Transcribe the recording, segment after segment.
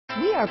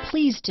We are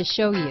pleased to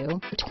show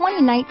you the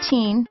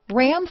 2019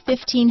 Ram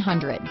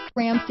 1500.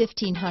 Ram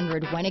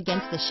 1500 went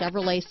against the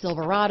Chevrolet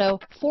Silverado,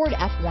 Ford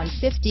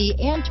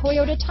F-150, and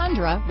Toyota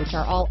Tundra, which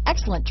are all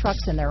excellent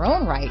trucks in their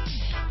own right.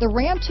 The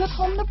Ram took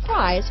home the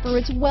prize for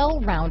its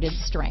well-rounded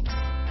strengths.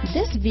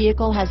 This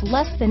vehicle has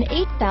less than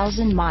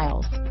 8,000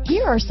 miles.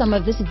 Here are some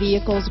of this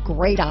vehicle's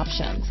great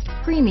options: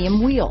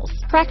 premium wheels,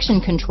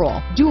 traction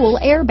control, dual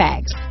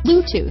airbags,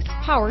 Bluetooth,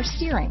 power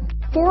steering,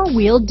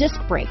 four-wheel disc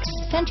brakes,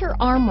 center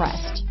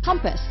armrest,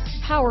 compass,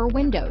 power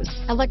windows,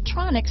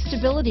 electronic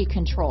stability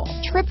control,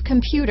 trip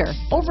computer,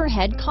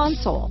 overhead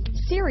console,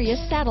 Sirius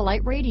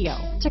satellite radio,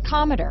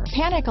 tachometer,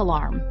 panic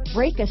alarm,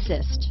 brake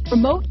assist,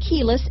 remote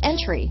keyless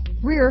entry,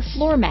 rear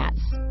floor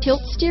mats,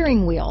 tilt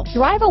steering wheel.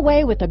 Drive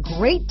away with a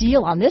great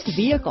deal on this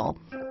vehicle.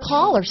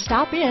 Call or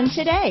stop in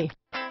today.